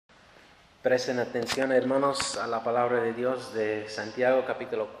Presten atención, hermanos, a la palabra de Dios de Santiago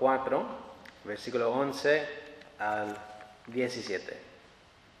capítulo 4, versículo 11 al 17.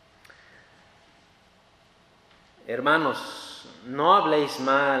 Hermanos, no habléis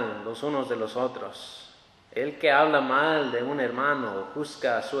mal los unos de los otros. El que habla mal de un hermano o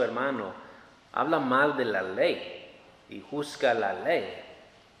juzga a su hermano, habla mal de la ley y juzga la ley.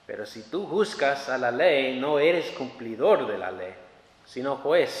 Pero si tú juzgas a la ley, no eres cumplidor de la ley, sino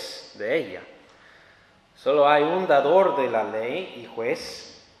juez de ella. Solo hay un dador de la ley y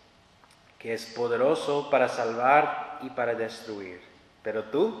juez, que es poderoso para salvar y para destruir. Pero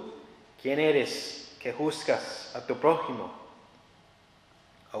tú, ¿quién eres que juzgas a tu prójimo?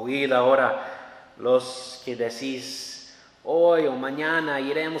 Oíd ahora los que decís, hoy o mañana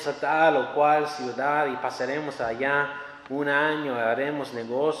iremos a tal o cual ciudad y pasaremos allá un año, haremos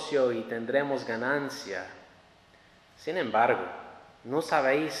negocio y tendremos ganancia. Sin embargo, no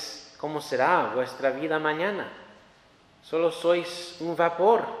sabéis cómo será vuestra vida mañana. Solo sois un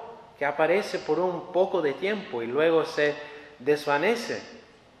vapor que aparece por un poco de tiempo y luego se desvanece.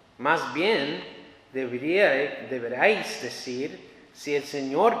 Más bien, deberíais decir, si el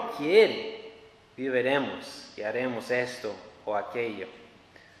Señor quiere, viviremos y haremos esto o aquello.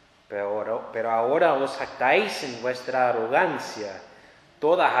 Pero ahora os jactáis en vuestra arrogancia.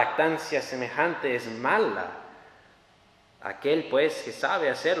 Toda jactancia semejante es mala. Aquel pues que sabe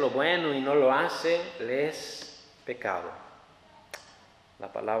hacer lo bueno y no lo hace, le es pecado.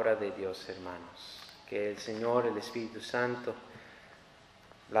 La palabra de Dios, hermanos. Que el Señor, el Espíritu Santo,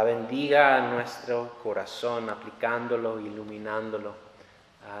 la bendiga a nuestro corazón, aplicándolo, iluminándolo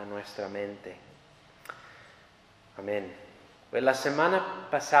a nuestra mente. Amén. Pues la semana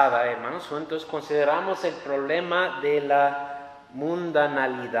pasada, hermanos, juntos consideramos el problema de la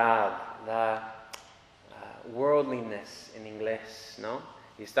mundanalidad, la worldliness en inglés, ¿no?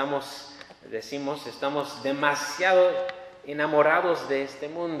 Y estamos demasiado enamorados de este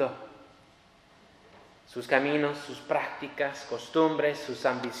mundo. Sus caminos, sus prácticas, costumbres, sus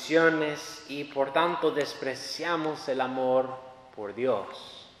ambiciones, y por tanto despreciamos el amor por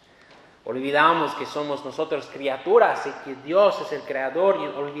Dios. Olvidamos que somos nosotros criaturas y que Dios es el creador, y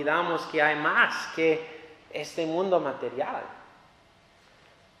olvidamos que hay más que este mundo material.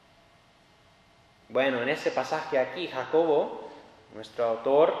 Bueno, en este pasaje aquí, Jacobo, nuestro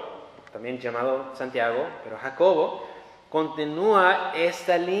autor, también llamado Santiago, pero Jacobo, continúa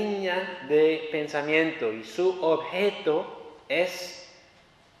esta línea de pensamiento y su objeto es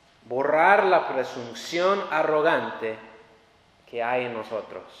borrar la presunción arrogante que hay en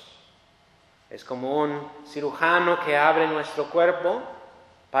nosotros. Es como un cirujano que abre nuestro cuerpo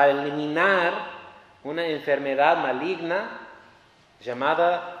para eliminar una enfermedad maligna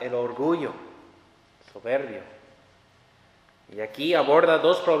llamada el orgullo, soberbio. Y aquí aborda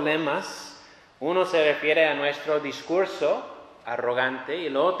dos problemas. Uno se refiere a nuestro discurso arrogante y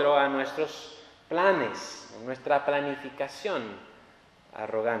el otro a nuestros planes, a nuestra planificación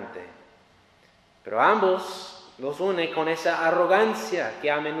arrogante. Pero ambos los une con esa arrogancia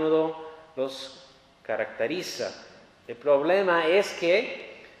que a menudo los caracteriza. El problema es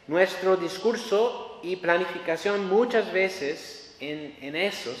que nuestro discurso y planificación muchas veces en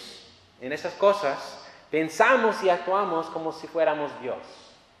esas cosas pensamos y actuamos como si fuéramos Dios,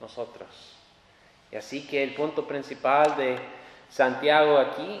 nosotros. Y así que el punto principal de Santiago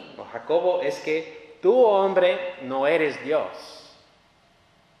aquí, o Jacobo, es que tú, hombre, no eres Dios.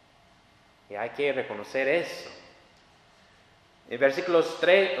 Y hay que reconocer eso. En versículos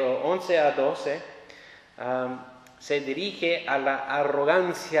 11 a 12 se dirige a la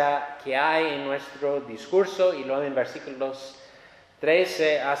arrogancia que hay en nuestro discurso, y luego en versículos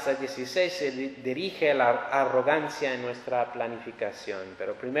 13 hasta 16 se dirige a la arrogancia en nuestra planificación.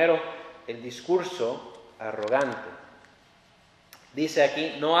 Pero primero, el discurso arrogante. Dice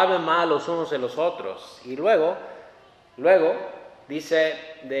aquí, no hablen mal los unos de los otros. Y luego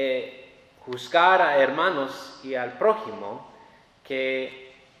dice de juzgar a hermanos y al prójimo,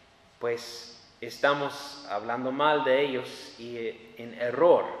 que pues estamos hablando mal de ellos y en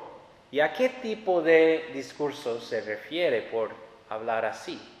error. ¿Y a qué tipo de discurso se refiere por hablar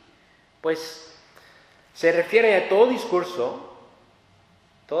así? Pues se refiere a todo discurso,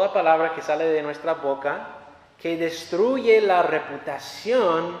 toda palabra que sale de nuestra boca, que destruye la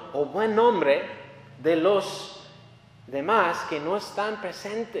reputación o buen nombre de los demás que no están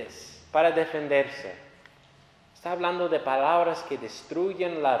presentes para defenderse. Está hablando de palabras que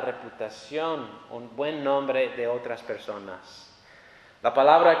destruyen la reputación o un buen nombre de otras personas. La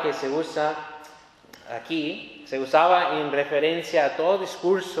palabra que se usa aquí se usaba en referencia a todo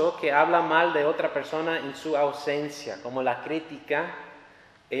discurso que habla mal de otra persona en su ausencia, como la crítica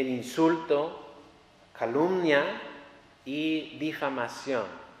el insulto, calumnia y difamación.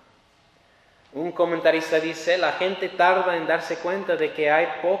 Un comentarista dice, la gente tarda en darse cuenta de que hay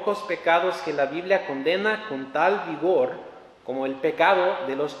pocos pecados que la Biblia condena con tal vigor como el pecado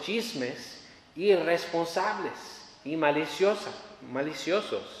de los chismes irresponsables y maliciosos.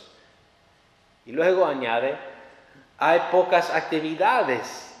 Y luego añade, hay pocas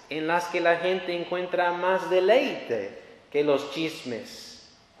actividades en las que la gente encuentra más deleite que los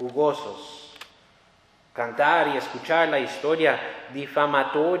chismes jugosos. Cantar y escuchar la historia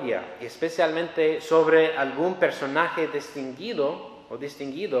difamatoria, especialmente sobre algún personaje distinguido,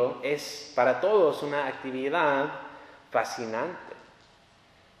 es para todos una actividad fascinante.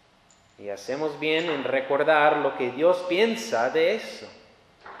 Y hacemos bien en recordar lo que Dios piensa de eso.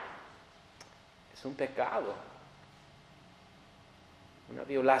 Es un pecado, una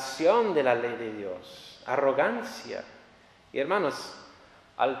violación de la ley de Dios, arrogancia. Y hermanos,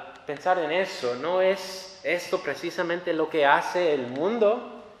 al pensar en eso, ¿no es esto precisamente lo que hace el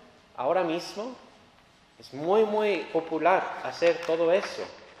mundo ahora mismo? Es muy, muy popular hacer todo eso.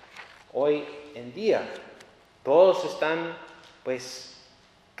 Hoy en día, todos están,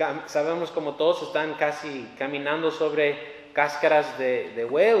 sabemos como todos están casi caminando sobre cáscaras de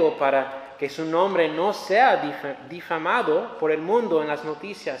huevo para que su nombre no sea difamado por el mundo en las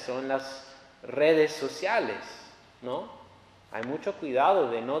noticias o en las redes sociales, ¿no? Hay mucho cuidado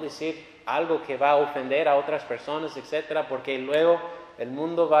de no decir algo que va a ofender a otras personas, etcétera, porque luego el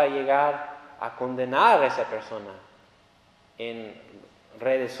mundo va a llegar a condenar a esa persona en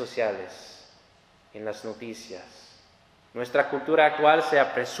redes sociales, en las noticias. Nuestra cultura actual se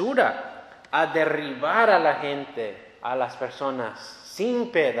apresura a derribar a la gente, a las personas, sin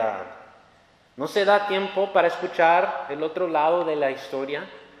piedad. No se da tiempo para escuchar el otro lado de la historia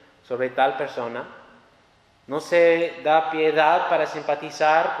sobre tal persona. No se da piedad para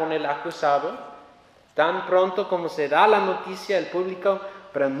simpatizar con el acusado. Tan pronto como se da la noticia, el público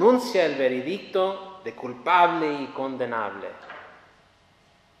pronuncia el veredicto de culpable y condenable.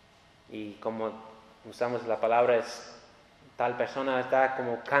 Y como usamos la palabra, tal persona está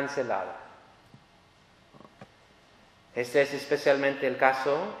como cancelada. Este es especialmente el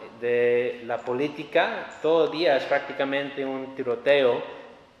caso de la política. Todo día es prácticamente un tiroteo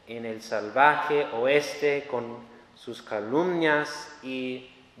en el salvaje oeste con sus calumnias y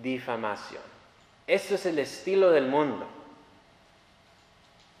difamación. Este es el estilo del mundo.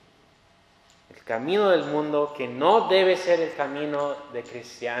 El camino del mundo que no debe ser el camino de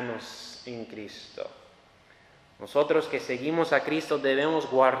cristianos en Cristo. Nosotros que seguimos a Cristo debemos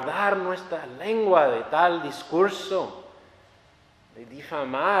guardar nuestra lengua de tal discurso, de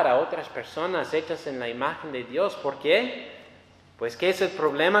difamar a otras personas hechas en la imagen de Dios. ¿Por qué? Pues, ¿qué es el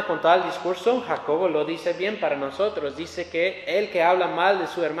problema con tal discurso? Jacobo lo dice bien para nosotros. Dice que el que habla mal de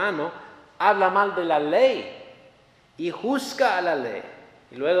su hermano, habla mal de la ley y juzga a la ley.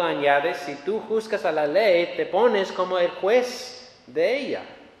 Y luego añade, si tú juzgas a la ley, te pones como el juez de ella.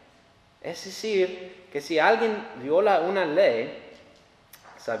 Es decir, que si alguien viola una ley,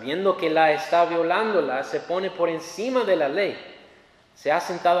 sabiendo que la está violándola, se pone por encima de la ley. Se ha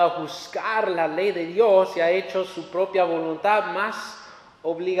sentado a juzgar la ley de Dios y ha hecho su propia voluntad más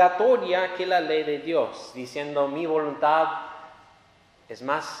obligatoria que la ley de Dios, diciendo mi voluntad es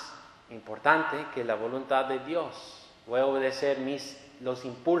más importante que la voluntad de Dios. Voy a obedecer los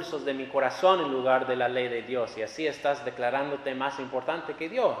impulsos de mi corazón en lugar de la ley de Dios, y así estás declarándote más importante que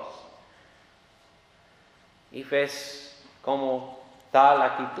Dios. Y ves cómo tal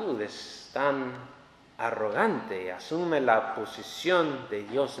actitud es tan arrogante, asume la posición de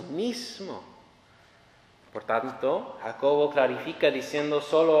Dios mismo. Por tanto, Jacobo clarifica diciendo,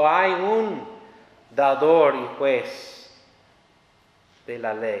 solo hay un dador y juez de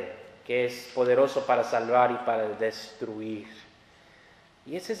la ley, que es poderoso para salvar y para destruir.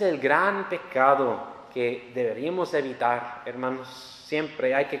 Y ese es el gran pecado que deberíamos evitar, hermanos.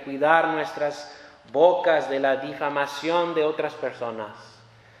 Siempre hay que cuidar nuestras bocas de la difamación de otras personas.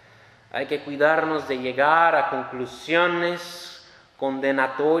 Hay que cuidarnos de llegar a conclusiones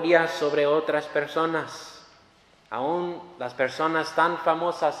condenatorias sobre otras personas. Aún las personas tan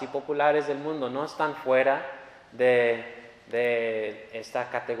famosas y populares del mundo no están fuera de esta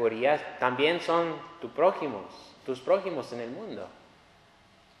categoría. También son tus prójimos en el mundo.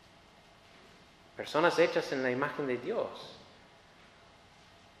 Personas hechas en la imagen de Dios.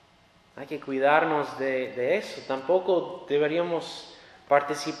 Hay que cuidarnos de eso. Tampoco deberíamos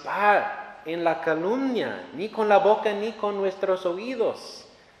participar en la calumnia, ni con la boca ni con nuestros oídos.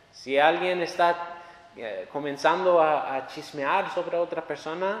 Si alguien está comenzando a chismear sobre otra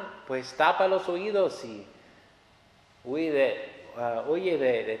persona, pues tapa los oídos y huye huye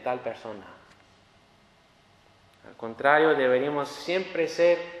de tal persona. Al contrario, deberíamos siempre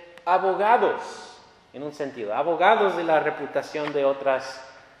ser abogados, en un sentido, abogados de la reputación de otras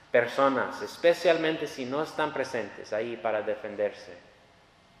personas, especialmente si no están presentes ahí para defenderse.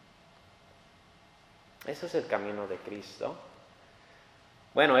 Eso es el camino de Cristo.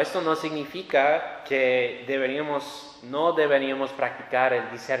 Bueno, esto no significa que no deberíamos practicar el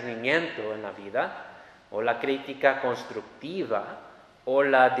discernimiento en la vida, o la crítica constructiva, o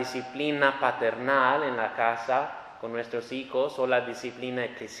la disciplina paternal en la casa con nuestros hijos, o la disciplina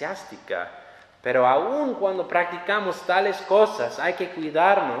eclesiástica. Pero aun cuando practicamos tales cosas, hay que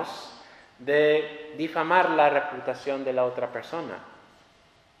cuidarnos de difamar la reputación de la otra persona.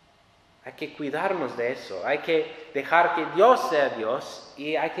 Hay que cuidarnos de eso, hay que dejar que Dios sea Dios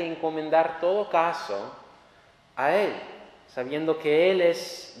y hay que encomendar todo caso a Él, sabiendo que Él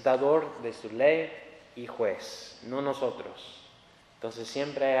es dador de su ley y juez, no nosotros. Entonces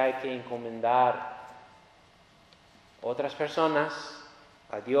siempre hay que encomendar otras personas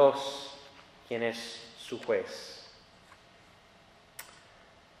a Dios, quien es su juez.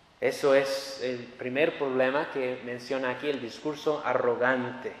 Eso es el primer problema que menciona aquí, el discurso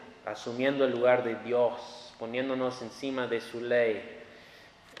arrogante, asumiendo el lugar de Dios, poniéndonos encima de su ley.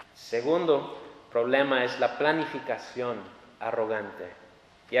 Segundo problema es la planificación arrogante.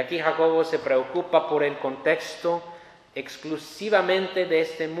 Y aquí Jacobo se preocupa por el contexto exclusivamente de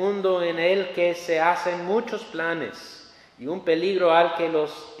este mundo en el que se hacen muchos planes y un peligro al que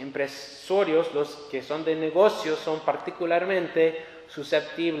los empresarios, los que son de negocios, son particularmente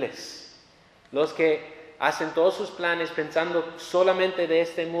susceptibles. Los que hacen todos sus planes pensando solamente de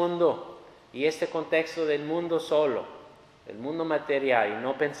este mundo y este contexto del mundo solo, el mundo material, y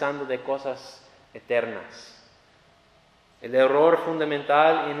no pensando de cosas eternas. El error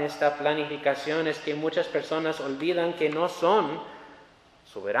fundamental en esta planificación es que muchas personas olvidan que no son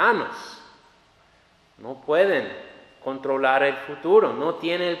soberanos, no pueden controlar el futuro, no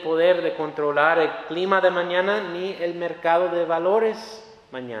tienen el poder de controlar el clima de mañana ni el mercado de valores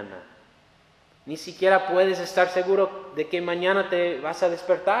mañana. Ni siquiera puedes estar seguro de que mañana te vas a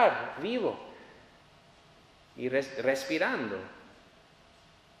despertar vivo y respirando.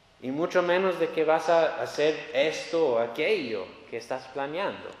 Y mucho menos de que vas a hacer esto o aquello que estás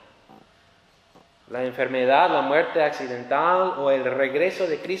planeando. La enfermedad, la muerte accidental o el regreso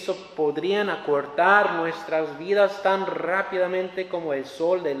de Cristo podrían acortar nuestras vidas tan rápidamente como el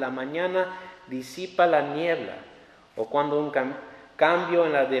sol de la mañana disipa la niebla, o cuando un cambio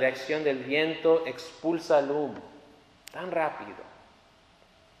en la dirección del viento expulsa el humo. Tan rápido.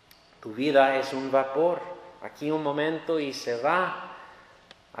 Tu vida es un vapor, aquí un momento y se va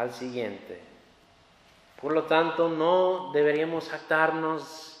al siguiente. Por lo tanto, no deberíamos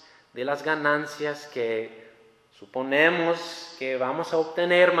jactarnos de las ganancias que suponemos que vamos a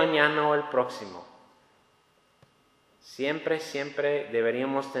obtener mañana o el próximo. Siempre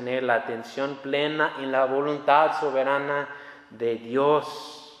deberíamos tener la atención plena en la voluntad soberana de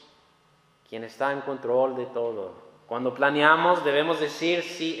Dios, quien está en control de todo. Cuando planeamos debemos decir,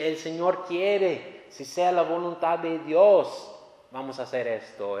 si el Señor quiere, si sea la voluntad de Dios, vamos a hacer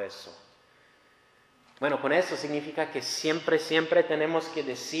esto o eso. Bueno, con eso significa que siempre tenemos que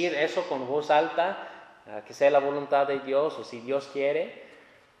decir eso con voz alta, que sea la voluntad de Dios, o si Dios quiere.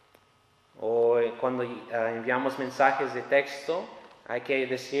 O cuando enviamos mensajes de texto, hay que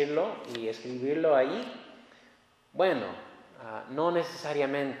decirlo y escribirlo ahí. Bueno, no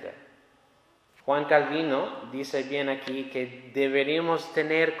necesariamente. Juan Calvino dice bien aquí que deberíamos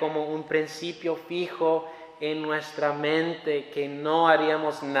tener como un principio fijo en nuestra mente que no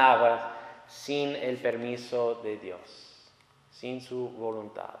haríamos nada sin el permiso de Dios, sin su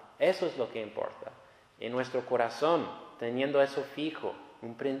voluntad. Eso es lo que importa. En nuestro corazón, teniendo eso fijo,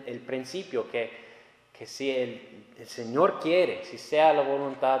 el principio que si el Señor quiere, si sea la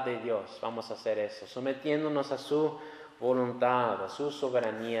voluntad de Dios, vamos a hacer eso, sometiéndonos a su voluntad, a su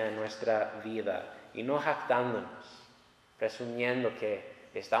soberanía en nuestra vida y no jactándonos, presumiendo que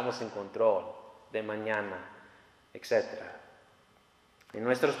estamos en control de mañana, etc. En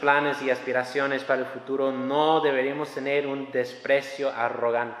nuestros planes y aspiraciones para el futuro no deberíamos tener un desprecio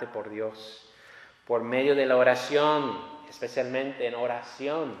arrogante por Dios. Por medio de la oración, especialmente en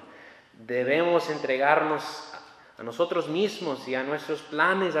oración, debemos entregarnos a nosotros mismos y a nuestros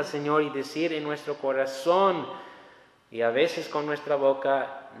planes al Señor y decir en nuestro corazón y a veces con nuestra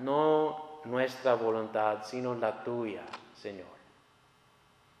boca, no nuestra voluntad, sino la tuya, Señor.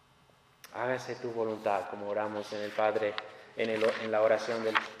 Hágase tu voluntad, como oramos en el Padre, en la oración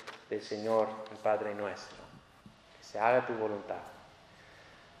del Señor, el Padre nuestro. Que se haga tu voluntad.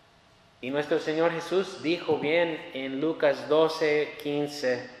 Y nuestro Señor Jesús dijo bien en Lucas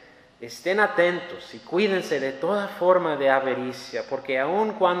 12:15, estén atentos y cuídense de toda forma de avaricia, porque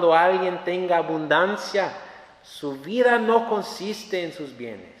aun cuando alguien tenga abundancia, su vida no consiste en sus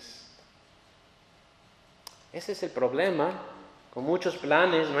bienes. Ese es el problema con muchos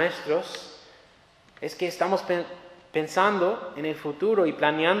planes nuestros, es que estamos pensando en el futuro y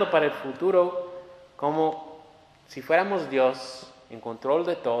planeando para el futuro como si fuéramos Dios en control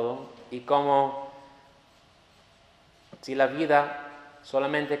de todo y como si la vida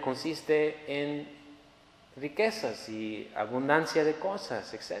solamente consiste en riquezas y abundancia de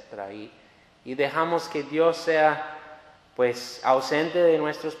cosas, etc. Y dejamos que Dios sea pues ausente de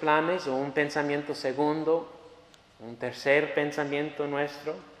nuestros planes, o un pensamiento segundo, un tercer pensamiento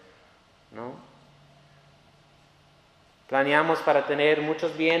nuestro, ¿no? Planeamos para tener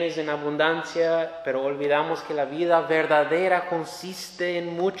muchos bienes en abundancia, pero olvidamos que la vida verdadera consiste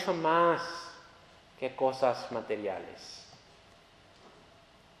en mucho más que cosas materiales.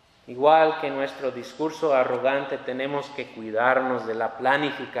 Igual que nuestro discurso arrogante, tenemos que cuidarnos de la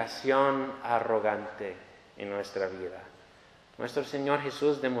planificación arrogante en nuestra vida. Nuestro Señor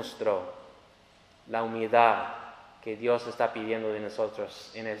Jesús demostró la humildad que Dios está pidiendo de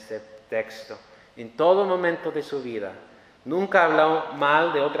nosotros en este texto. En todo momento de su vida, nunca habló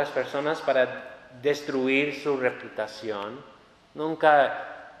mal de otras personas para destruir su reputación.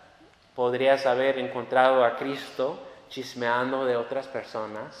 Nunca podrías haber encontrado a Cristo chismeando de otras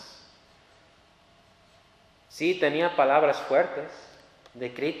personas. Sí, tenía palabras fuertes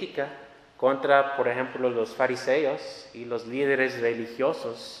de crítica contra, por ejemplo, los fariseos y los líderes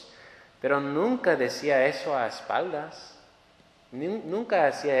religiosos, pero nunca decía eso a espaldas. Nunca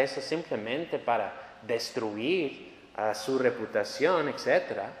hacía eso simplemente para destruir a su reputación,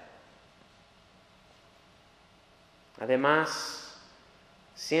 etc. Además,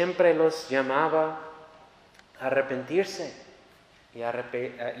 siempre los llamaba a arrepentirse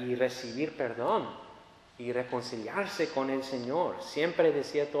y recibir perdón y reconciliarse con el Señor. Siempre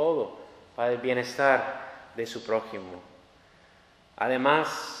decía todo para el bienestar de su prójimo.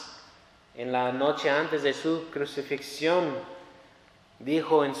 Además, en la noche antes de su crucifixión,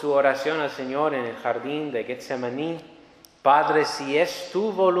 dijo en su oración al Señor en el jardín de Getsemaní, Padre, si es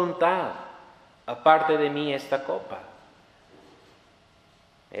tu voluntad, aparte de mí esta copa.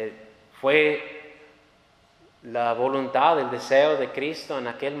 Fue la voluntad, el deseo de Cristo en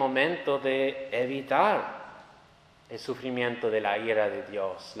aquel momento de evitar el sufrimiento de la ira de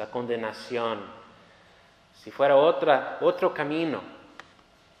Dios, la condenación. Si fuera otro camino,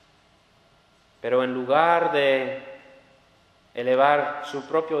 pero en lugar de elevar su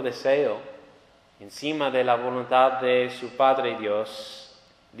propio deseo encima de la voluntad de su Padre Dios,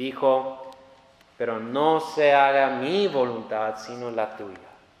 dijo, pero no se haga mi voluntad sino la tuya.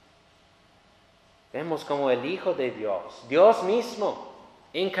 Vemos como el Hijo de Dios, Dios mismo,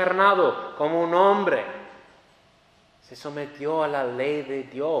 encarnado como un hombre, se sometió a la ley de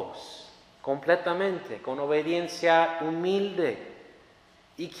Dios completamente, con obediencia humilde.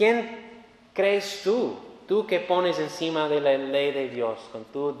 ¿Y quién crees tú? Tú que pones encima de la ley de Dios con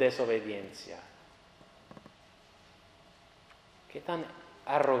tu desobediencia. ¿Qué tan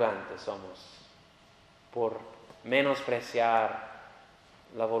arrogantes somos por menospreciar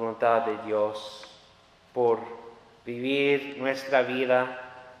la voluntad de Dios, por vivir nuestra vida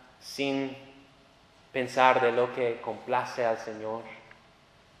sin pensar de lo que complace al Señor,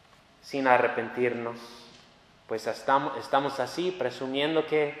 sin arrepentirnos? Pues estamos así presumiendo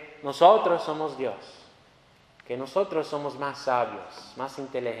que nosotros somos Dios, que nosotros somos más sabios, más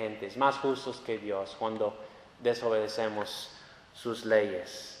inteligentes, más justos que Dios cuando desobedecemos sus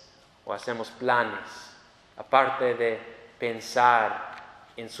leyes o hacemos planes, aparte de pensar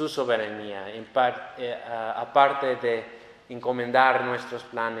en su soberanía, aparte de encomendar nuestros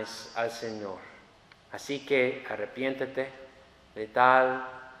planes al Señor. Así que arrepiéntete de tal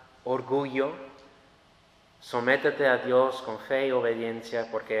orgullo, sométete a Dios con fe y obediencia,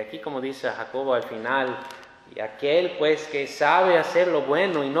 porque aquí, como dice Jacobo al final, y aquel pues que sabe hacer lo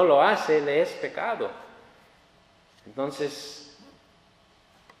bueno y no lo hace, le es pecado. Entonces,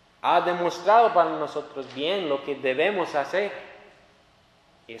 ha demostrado para nosotros bien lo que debemos hacer.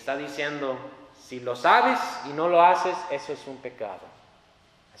 Y está diciendo, si lo sabes y no lo haces, eso es un pecado.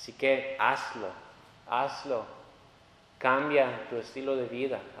 Así que hazlo. Cambia tu estilo de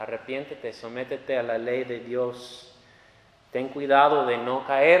vida, arrepiéntete, sométete a la ley de Dios. Ten cuidado de no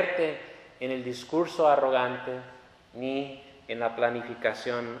caerte en el discurso arrogante ni en la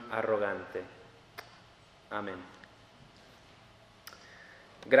planificación arrogante. Amén.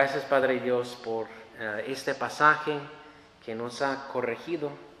 Gracias, Padre Dios, por este pasaje que nos ha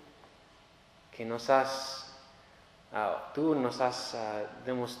corregido que tú nos has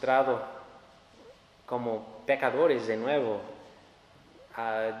demostrado como pecadores de nuevo,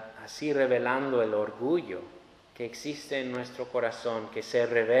 así revelando el orgullo que existe en nuestro corazón, que se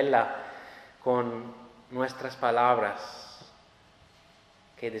revela con nuestras palabras,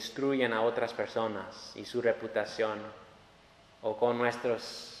 que destruyen a otras personas y su reputación, o con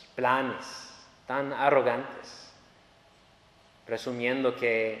nuestros planes tan arrogantes, presumiendo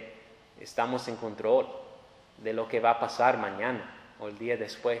que estamos en control de lo que va a pasar mañana o el día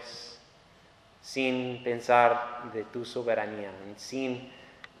después, sin pensar de tu soberanía, sin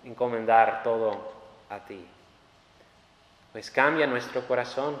encomendar todo a ti. Pues cambia nuestro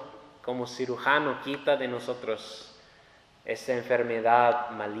corazón, como cirujano quita de nosotros esta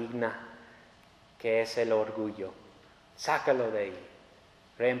enfermedad maligna que es el orgullo. Sácalo de ahí.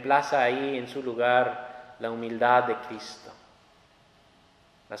 Reemplaza ahí en su lugar la humildad de Cristo,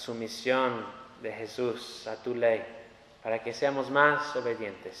 la sumisión de Jesús a tu ley, para que seamos más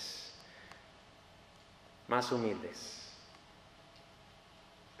obedientes, más humildes.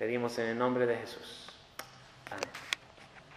 Pedimos en el nombre de Jesús. Amén.